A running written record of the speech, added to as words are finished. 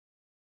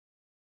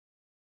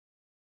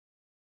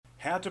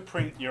How to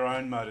print your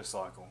own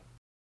motorcycle.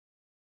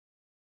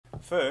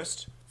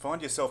 First,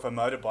 find yourself a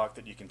motorbike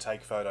that you can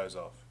take photos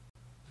of.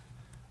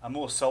 A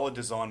more solid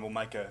design will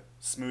make a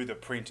smoother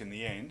print in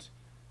the end.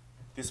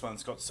 This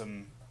one's got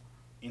some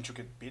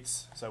intricate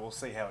bits, so we'll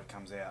see how it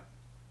comes out.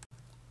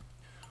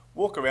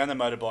 Walk around the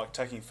motorbike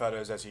taking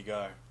photos as you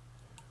go.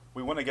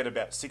 We want to get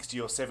about 60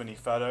 or 70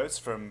 photos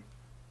from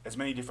as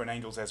many different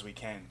angles as we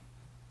can.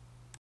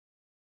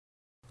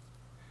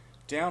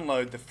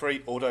 Download the free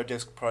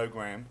Autodesk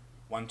program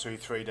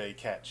 123D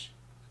Catch.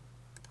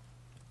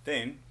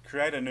 Then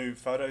create a new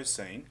photo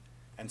scene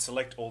and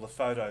select all the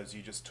photos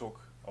you just took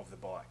of the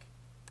bike.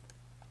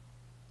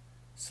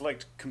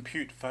 Select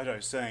Compute Photo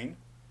Scene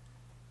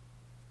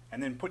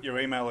and then put your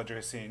email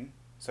address in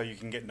so you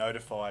can get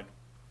notified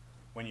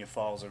when your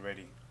files are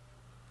ready.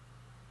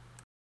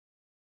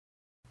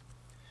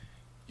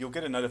 You'll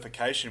get a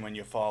notification when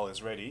your file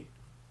is ready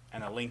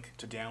and a link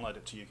to download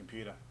it to your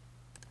computer.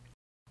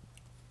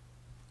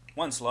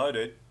 Once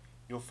loaded,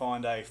 you'll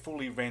find a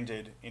fully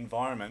rendered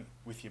environment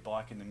with your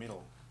bike in the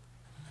middle.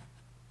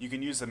 You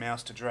can use the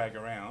mouse to drag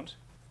around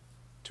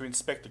to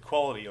inspect the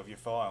quality of your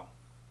file.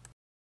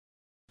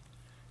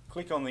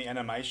 Click on the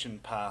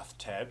Animation Path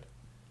tab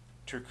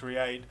to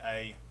create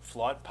a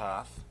flight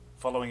path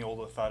following all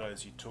the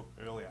photos you took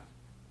earlier.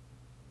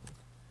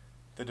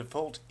 The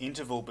default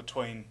interval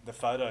between the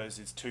photos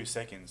is 2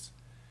 seconds.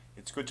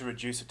 It's good to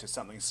reduce it to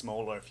something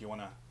smaller if you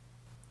want a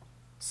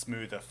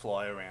smoother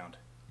fly around.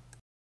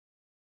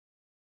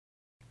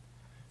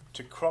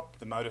 To crop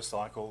the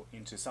motorcycle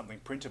into something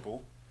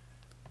printable,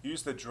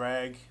 use the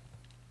drag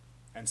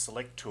and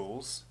select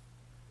tools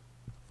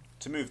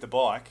to move the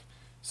bike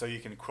so you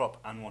can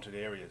crop unwanted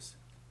areas.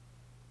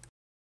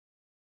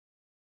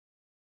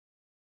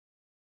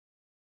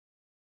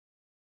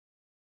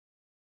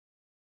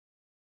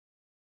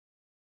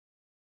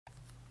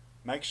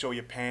 Make sure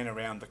you pan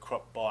around the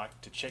cropped bike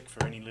to check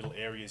for any little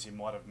areas you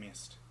might have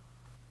missed.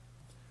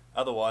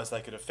 Otherwise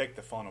they could affect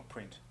the final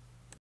print.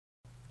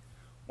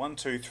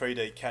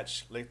 123D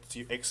Catch lets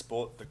you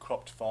export the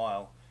cropped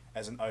file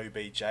as an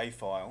OBJ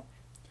file,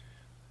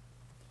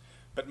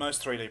 but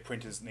most 3D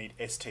printers need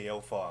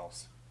STL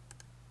files.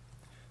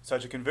 So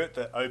to convert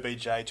the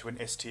OBJ to an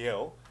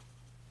STL,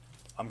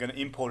 I'm going to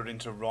import it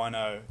into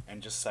Rhino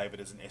and just save it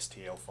as an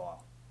STL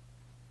file.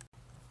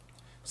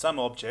 Some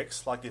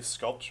objects, like this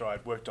sculpture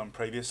I'd worked on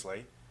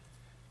previously,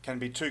 can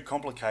be too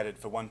complicated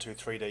for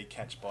 123D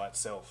Catch by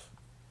itself.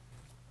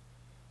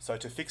 So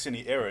to fix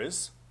any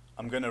errors,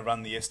 I'm going to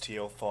run the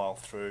STL file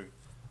through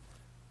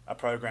a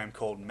program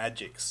called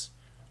Magix,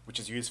 which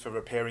is used for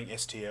repairing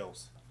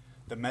STLs.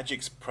 The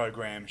Magix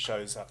program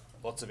shows up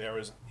lots of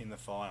errors in the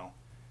file,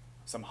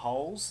 some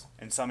holes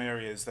and some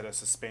areas that are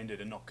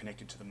suspended and not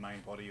connected to the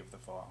main body of the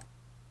file.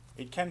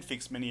 It can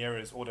fix many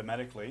errors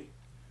automatically,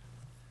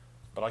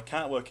 but I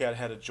can't work out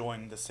how to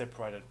join the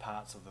separated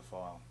parts of the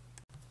file.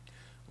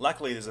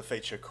 Luckily there's a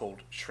feature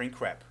called Shrink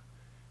Wrap,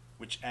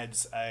 which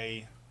adds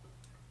a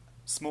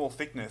small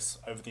thickness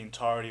over the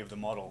entirety of the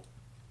model.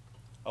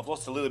 I've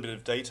lost a little bit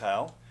of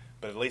detail,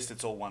 but at least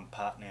it's all one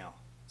part now,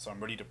 so I'm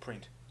ready to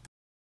print.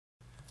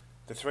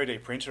 The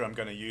 3D printer I'm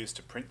going to use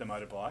to print the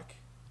motorbike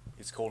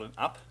is called an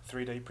UP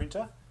 3D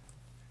printer,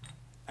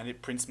 and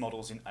it prints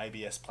models in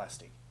ABS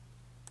plastic.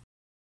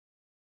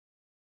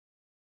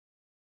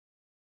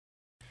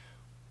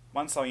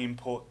 Once I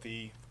import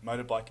the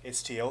motorbike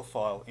STL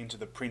file into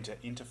the printer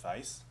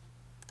interface,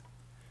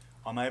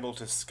 I'm able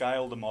to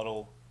scale the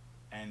model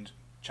and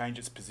change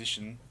its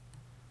position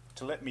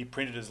to let me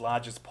print it as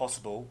large as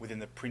possible within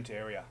the print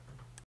area.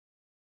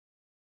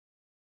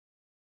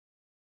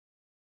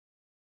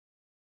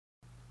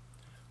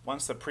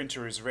 Once the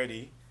printer is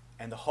ready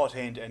and the hot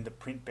end and the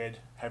print bed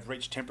have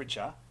reached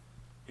temperature,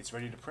 it's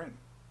ready to print.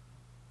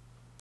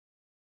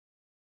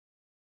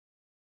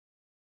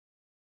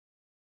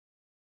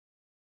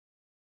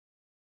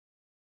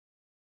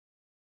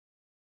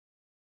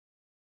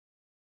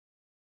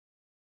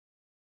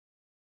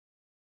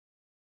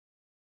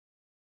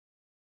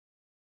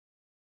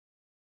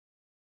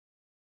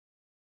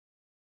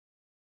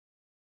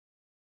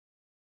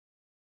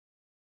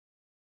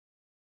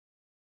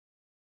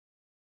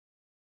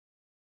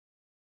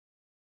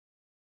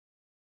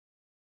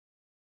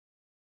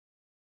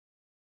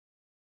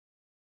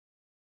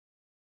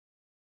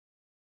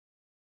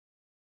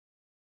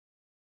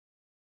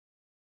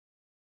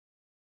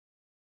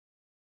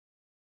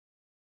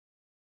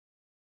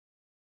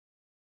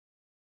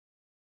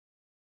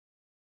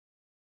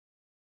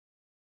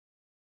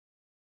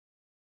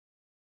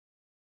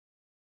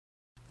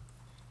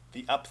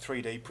 The UP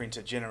 3D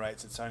printer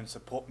generates its own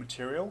support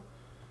material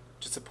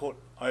to support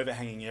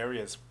overhanging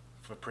areas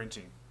for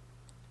printing.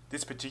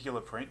 This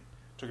particular print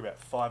took about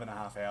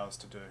 5.5 hours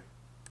to do.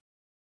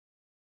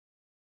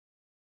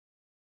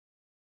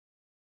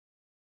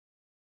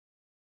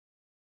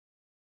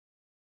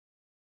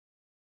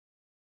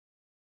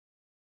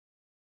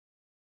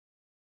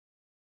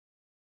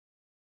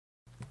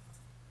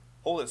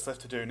 All that's left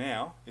to do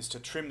now is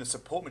to trim the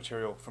support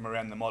material from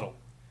around the model,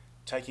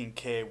 taking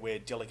care where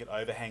delicate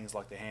overhangs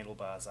like the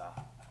handlebars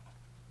are.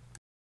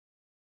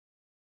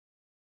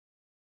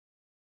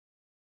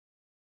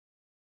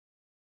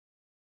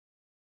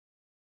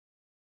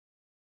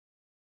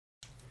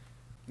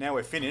 Now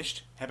we're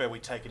finished, how about we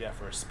take it out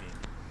for a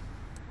spin?